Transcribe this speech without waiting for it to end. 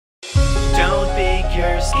Don't think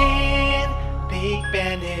your skin big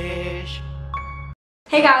bandage.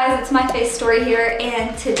 Hey guys, it's my face story here,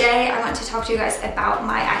 and today I want to talk to you guys about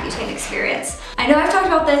my Accutane experience. I know I've talked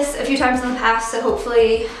about this a few times in the past, so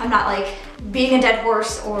hopefully I'm not like being a dead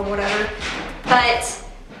horse or whatever, but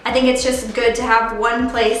I think it's just good to have one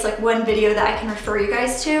place, like one video that I can refer you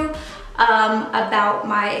guys to about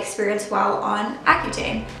my experience while on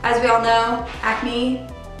Accutane. As we all know, acne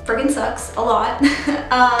friggin' sucks a lot.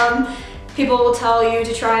 People will tell you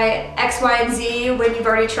to try X, Y, and Z when you've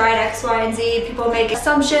already tried X, Y, and Z. People make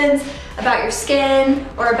assumptions about your skin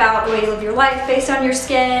or about the way you live your life based on your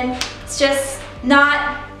skin. It's just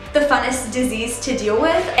not the funnest disease to deal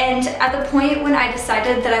with. And at the point when I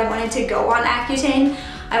decided that I wanted to go on Accutane,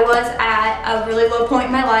 I was at a really low point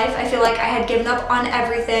in my life. I feel like I had given up on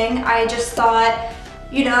everything. I just thought,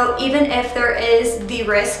 you know, even if there is the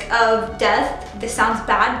risk of death, this sounds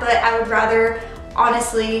bad, but I would rather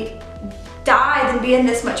honestly die than be in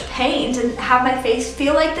this much pain, and have my face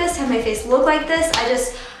feel like this, have my face look like this.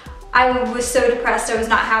 I was so depressed, I was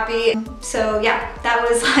not happy. So yeah, that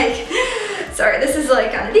was like, sorry, this is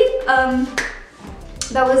like kind of deep.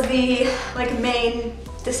 That was the like main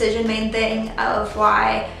decision, main thing of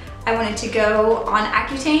why I wanted to go on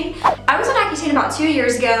Accutane. I was on Accutane about 2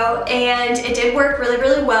 years ago, and it did work really,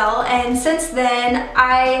 really well. And since then,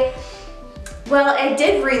 it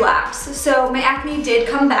did relapse. So my acne did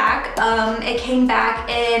come back. It came back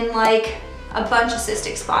in like a bunch of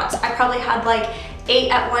cystic spots. I probably had like 8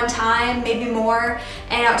 at one time, maybe more.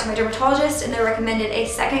 And I went to my dermatologist and they recommended a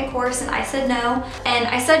second course, and I said no. And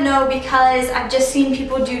I said no because I've just seen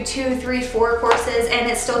people do 2, 3, 4 courses and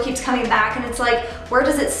it still keeps coming back, and it's like, where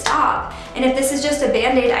does it stop? And if this is just a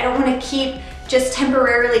band-aid, I don't want to keep just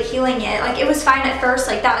temporarily healing it. Like, it was fine at first,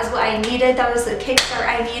 like that was what I needed, that was the kickstart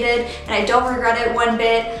I needed, and I don't regret it one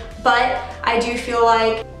bit, but I do feel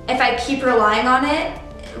like if I keep relying on it,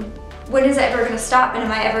 when is it ever gonna stop, and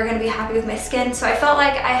am I ever gonna be happy with my skin? So I felt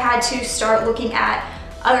like I had to start looking at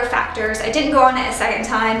other factors. I didn't go on it a second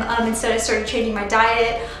time. Instead I started changing my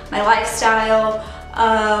diet, my lifestyle,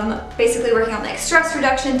 basically working on like stress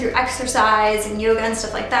reduction through exercise and yoga and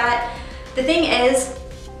stuff like that. The thing is,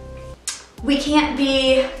 we can't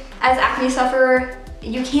be, as acne sufferer,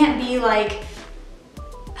 you can't be like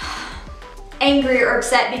angry or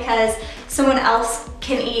upset because someone else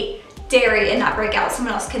can eat dairy and not break out.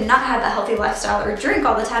 Someone else cannot have a healthy lifestyle or drink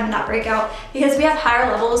all the time and not break out, because we have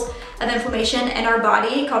higher levels of inflammation in our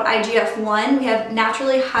body called IGF-1. We have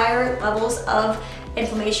naturally higher levels of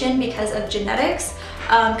inflammation because of genetics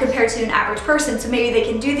compared to an average person. So maybe they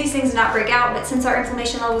can do these things and not break out, but since our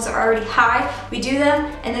inflammation levels are already high, we do them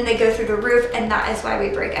and then they go through the roof, and that is why we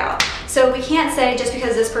break out. So we can't say just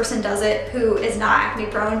because this person does it who is not acne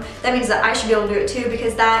prone, that means that I should be able to do it too,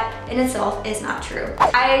 because that in itself is not true.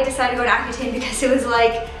 I decided to go on Accutane because it was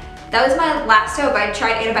like, that was my last hope. I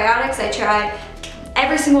tried antibiotics, I tried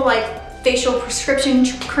every single like facial prescription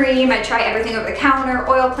cream, I tried everything over the counter,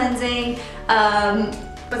 oil cleansing,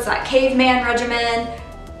 what's that, caveman regimen,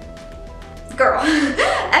 girl,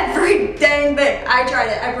 every dang thing. I tried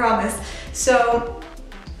it, I promise. So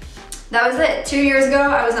that was it. 2 years ago,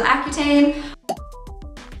 I was on Accutane.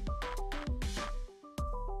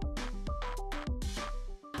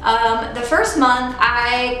 The first month,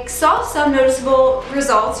 I saw some noticeable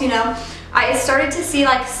results, you know. I started to see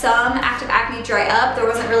like some active acne dry up. There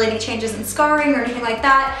wasn't really any changes in scarring or anything like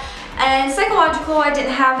that. And psychological, I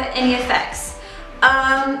didn't have any effects.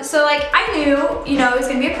 So like I knew, you know, it was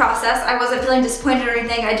gonna be a process. I wasn't feeling disappointed or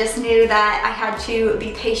anything. I just knew that I had to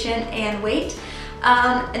be patient and wait.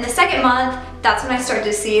 In the second month, that's when I started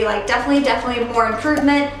to see like definitely more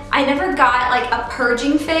improvement. I never got like a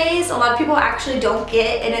purging phase. A lot of people actually don't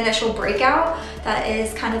get an initial breakout. That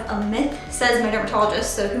is kind of a myth, says my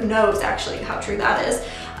dermatologist, so who knows actually how true that is.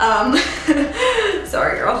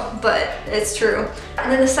 Sorry girl, but it's true.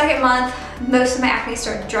 And then the second month, most of my acne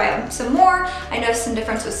started to dry up some more. I noticed some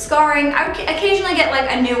difference with scarring. I would occasionally get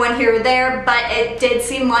like a new one here or there, but it did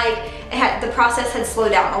seem like the process had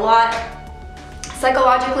slowed down a lot.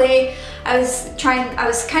 Psychologically, I was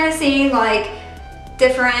kind of seeing like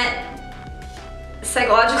different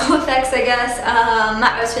psychological effects, I guess.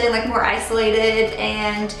 I was feeling like more isolated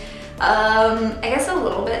and I guess a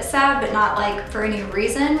little bit sad, but not like for any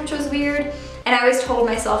reason, which was weird. And I always told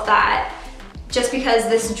myself that just because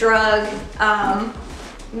this drug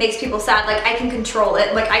makes people sad, like I can control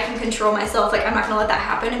it, like I can control myself, like I'm not gonna let that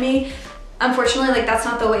happen to me. Unfortunately, like that's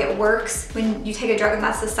not the way it works. When you take a drug and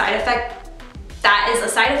that's the side effect, that is a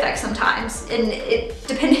side effect sometimes. And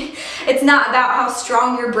it's not about how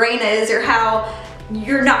strong your brain is or how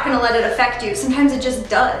you're not gonna let it affect you. Sometimes it just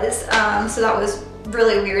does. So that was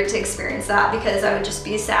really weird to experience that because I would just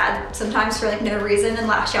be sad sometimes for like no reason and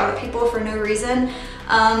lash out at people for no reason.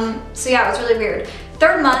 So yeah, it was really weird.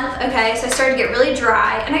 Third month, okay, so I started to get really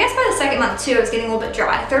dry, and I guess by the second month too, I was getting a little bit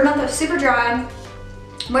dry. Third month, I was super dry,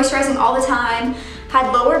 moisturizing all the time,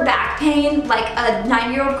 had lower back pain like a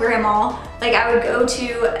 90-year-old grandma. Like I would go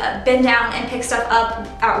to bend down and pick stuff up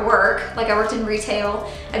at work, like I worked in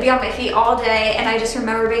retail. I'd be on my feet all day, and I just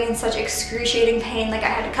remember being in such excruciating pain. Like I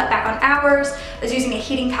had to cut back on hours. I was using a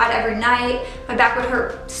heating pad every night. My back would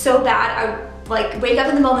hurt so bad. I would like wake up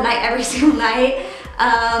in the middle of the night every single night,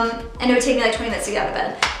 and it would take me like 20 minutes to get out of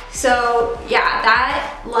bed. So yeah,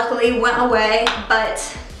 that luckily went away, but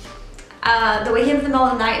the waking up in the middle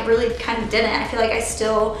of the night really kind of didn't. I feel like I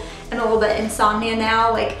still am a little bit insomnia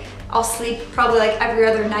now. Like I'll sleep probably like every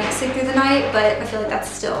other night, sleep through the night, but I feel like that's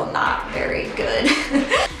still not very good.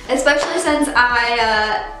 Especially since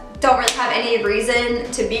I don't really have any reason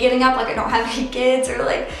to be getting up. Like I don't have any kids or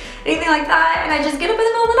like anything like that, and I just get up in the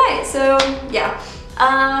middle of the night. So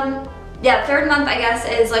yeah. Yeah, third month I guess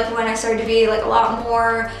is like when I started to be like a lot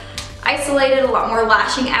more isolated, a lot more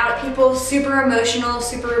lashing out at people, super emotional,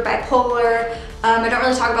 super bipolar. I don't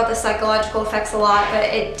really talk about the psychological effects a lot, but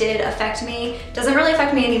it did affect me. Doesn't really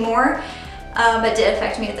affect me anymore, but did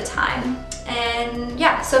affect me at the time. And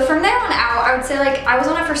yeah, so from there on out, I would say like I was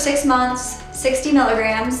on it for 6 months, 60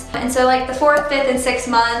 milligrams. And so like the 4th, 5th, and 6th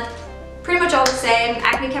month, pretty much all the same.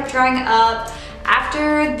 Acne kept drying up.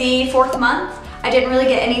 After the 4th month, I didn't really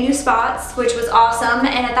get any new spots, which was awesome.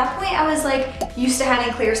 And at that point I was like used to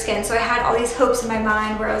having clear skin. So I had all these hopes in my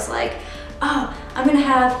mind where I was like, oh, I'm gonna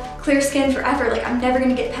have clear skin forever. Like I'm never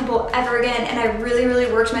gonna get pimple ever again. And I really,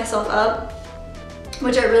 really worked myself up,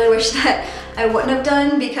 which I really wish that I wouldn't have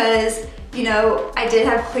done because, you know, I did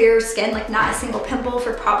have clear skin, like not a single pimple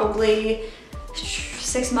for probably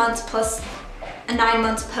 6 months plus 9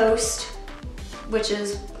 months post, which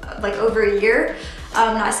is like over a year.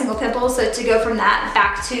 Not a single pimple. So to go from that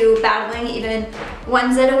back to battling even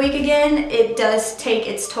 1 zit a week again, it does take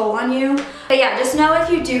its toll on you. But yeah, just know if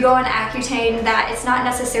you do go on Accutane that it's not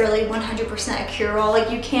necessarily 100% a cure-all. Like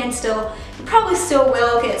you probably still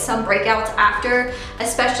will get some breakouts after,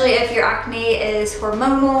 especially if your acne is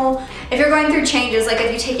hormonal. If you're going through changes, like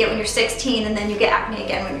if you take it when you're 16 and then you get acne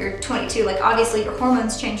again when you're 22, like obviously your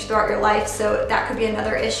hormones change throughout your life, so that could be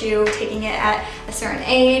another issue, taking it at a certain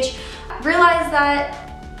age. Realize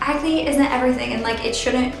that acne isn't everything, and like it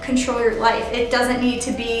shouldn't control your life. It doesn't need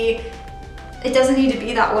to be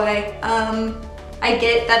that way. I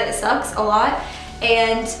get that it sucks a lot,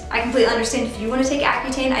 and I completely understand if you want to take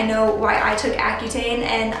Accutane. I know why I took Accutane,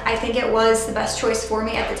 and I think it was the best choice for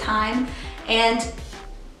me at the time, and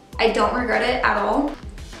I don't regret it at all.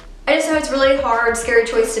 I just know it's a really hard, scary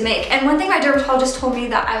choice to make. And one thing my dermatologist told me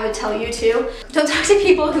that I would tell you too, don't talk to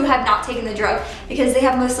people who have not taken the drug because they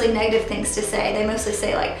have mostly negative things to say. They mostly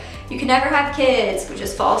say like, you can never have kids, which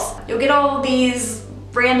is false. You'll get all these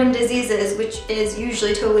random diseases, which is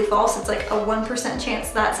usually totally false. It's like a 1% chance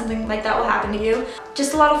that something like that will happen to you.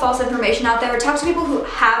 Just a lot of false information out there. Talk to people who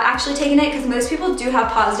have actually taken it, because most people do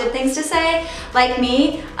have positive things to say. Like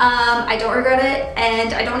me, I don't regret it,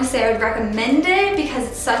 and I don't want to say I would recommend it because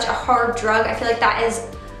it's such a hard drug. I feel like that is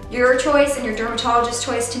your choice and your dermatologist's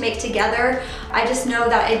choice to make together. I just know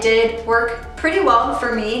that it did work pretty well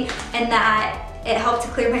for me, and that it helped to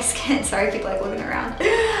clear my skin. Sorry, I keep like looking around.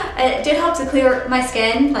 It did help to clear my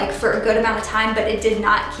skin like for a good amount of time, but it did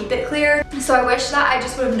not keep it clear. So I wish that I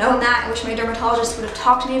just would have known that. I wish my dermatologist would have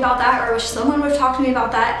talked to me about that, or I wish someone would have talked to me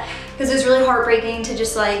about that, because it was really heartbreaking to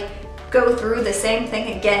just like go through the same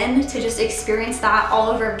thing again, to just experience that all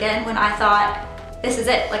over again when I thought, this is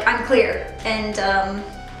it, like I'm clear. And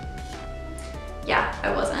yeah,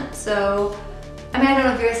 I wasn't. So I mean, I don't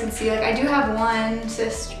know if you guys can see, like I do have one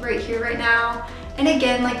cyst right here right now. And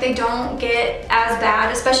again, like they don't get as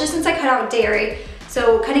bad, especially since I cut out dairy.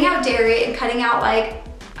 So cutting out dairy and cutting out like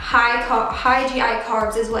high GI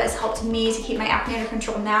carbs is what has helped me to keep my acne under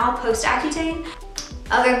control now post Accutane.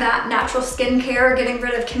 Other than that, natural skincare, getting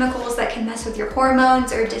rid of chemicals that can mess with your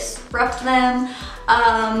hormones or disrupt them,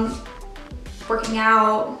 working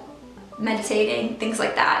out, meditating, things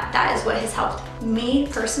like that. That is what has helped me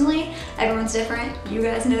personally. Everyone's different, you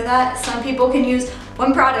guys know that. Some people can use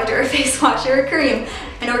one product or a face wash or a cream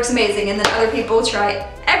and it works amazing, and then other people try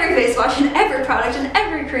every face wash and every product and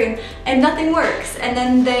every cream and nothing works, and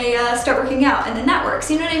then they start working out and then that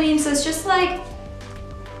works, you know what I mean? So it's just like,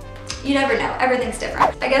 you never know, everything's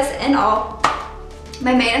different. I guess in all,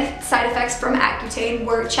 my main side effects from Accutane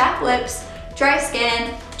were chapped lips, dry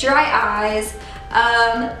skin, dry eyes.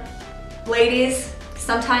 Ladies,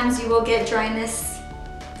 sometimes you will get dryness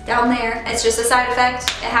down there. It's just a side effect.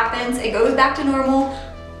 It happens. It goes back to normal,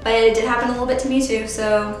 but it did happen a little bit to me too,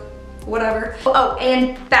 so whatever. Oh,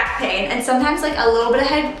 and back pain, and sometimes like a little bit of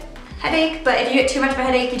headache, but if you get too much of a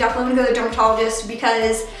headache, you definitely want to go to the dermatologist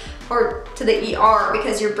or to the ER,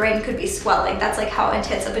 because your brain could be swelling. That's like how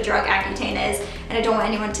intense of a drug Accutane is, and I don't want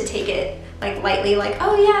anyone to take it like lightly, like,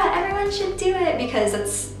 oh yeah, everyone should do it, because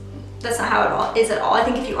that's not how it is at all. I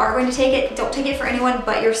think if you are going to take it, don't take it for anyone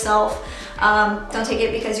but yourself. Don't take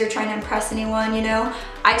it because you're trying to impress anyone, you know?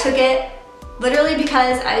 I took it literally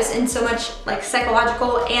because I was in so much like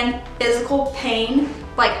psychological and physical pain.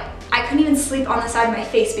 Like, I couldn't even sleep on the side of my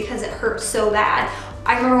face because it hurt so bad.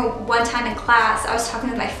 I remember one time in class, I was talking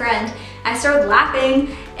to my friend, and I started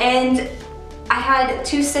laughing, and I had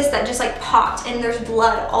 2 cysts that just like popped, and there's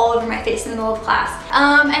blood all over my face in the middle of class.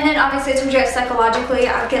 And then obviously I told you guys psychologically,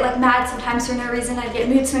 I would get like mad sometimes for no reason. I'd get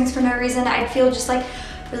mood swings for no reason. I'd feel just like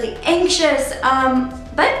really anxious.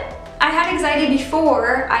 But I had anxiety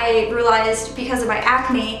before I realized because of my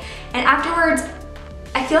acne, and afterwards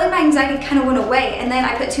I feel like my anxiety kind of went away, and then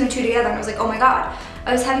I put 2 and 2 together and I was like, oh my god,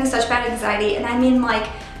 I was having such bad anxiety, and I mean like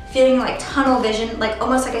feeling like tunnel vision, like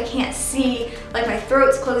almost like I can't see, like my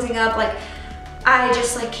throat's closing up, like I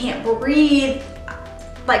just like can't breathe,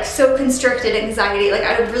 like so constricted anxiety. Like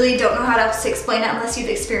I really don't know how else to explain it unless you've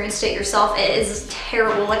experienced it yourself. It is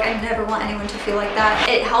terrible. Like I never want anyone to feel like that.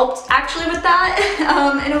 It helped actually with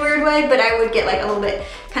that in a weird way, but I would get like a little bit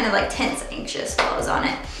kind of like tense, anxious while I was on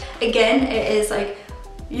it. Again, it is like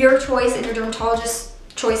your choice and your dermatologist's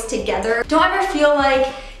choice together. Don't ever feel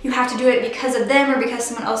like you have to do it because of them or because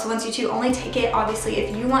someone else wants you to. Only take it obviously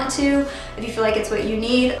if you want to, if you feel like it's what you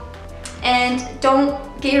need. And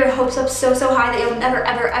don't get your hopes up so high that you'll never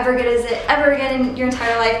ever get it ever again in your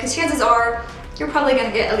entire life, because chances are you're probably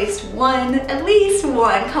gonna get at least one,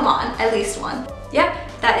 come on, at least one. Yeah,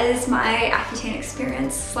 that is my Accutane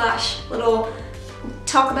experience slash little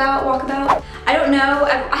walkabout. I don't know,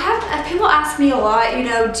 I have people ask me a lot, you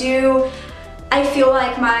know, do I feel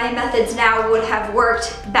like my methods now would have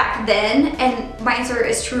worked back then, and my answer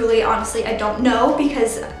is truly, honestly, I don't know,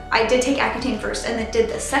 because I did take Accutane first and then did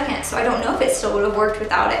the second, so I don't know if it still would have worked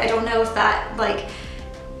without it. I don't know if that, like,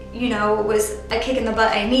 you know, was a kick in the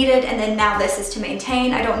butt I needed, and then now this is to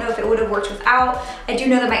maintain. I don't know if it would have worked without. I do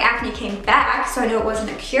know that my acne came back, so I know it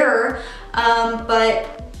wasn't a cure,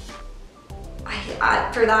 but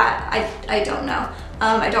for that, I don't know.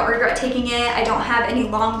 I don't regret taking it. I don't have any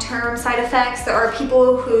long-term side effects. There are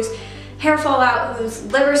people whose hair fall out, whose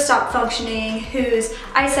liver stop functioning, whose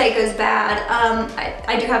eyesight goes bad.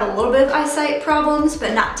 I do have a little bit of eyesight problems,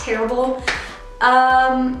 but not terrible.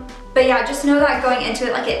 But yeah, just know that going into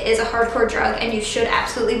it, like, it is a hardcore drug, and you should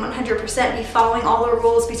absolutely 100% be following all the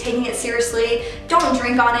rules, be taking it seriously. Don't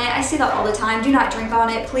drink on it. I see that all the time. Do not drink on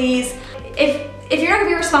it, please. If you're not gonna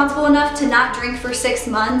be responsible enough to not drink for 6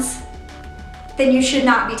 months, then you should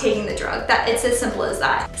not be taking the drug. It's as simple as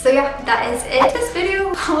that. So yeah, that is it. This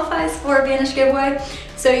video qualifies for a Vanish giveaway.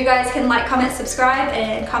 So you guys can like, comment, subscribe,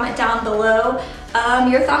 and comment down below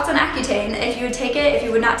your thoughts on Accutane. If you would take it, if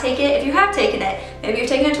you would not take it, if you have taken it. Maybe you've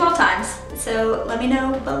taken it 12 times. So let me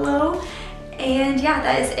know below. And yeah,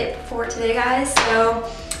 that is it for today, guys. So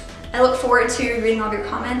I look forward to reading all of your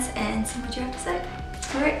comments and seeing what you have to say.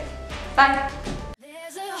 All right, bye.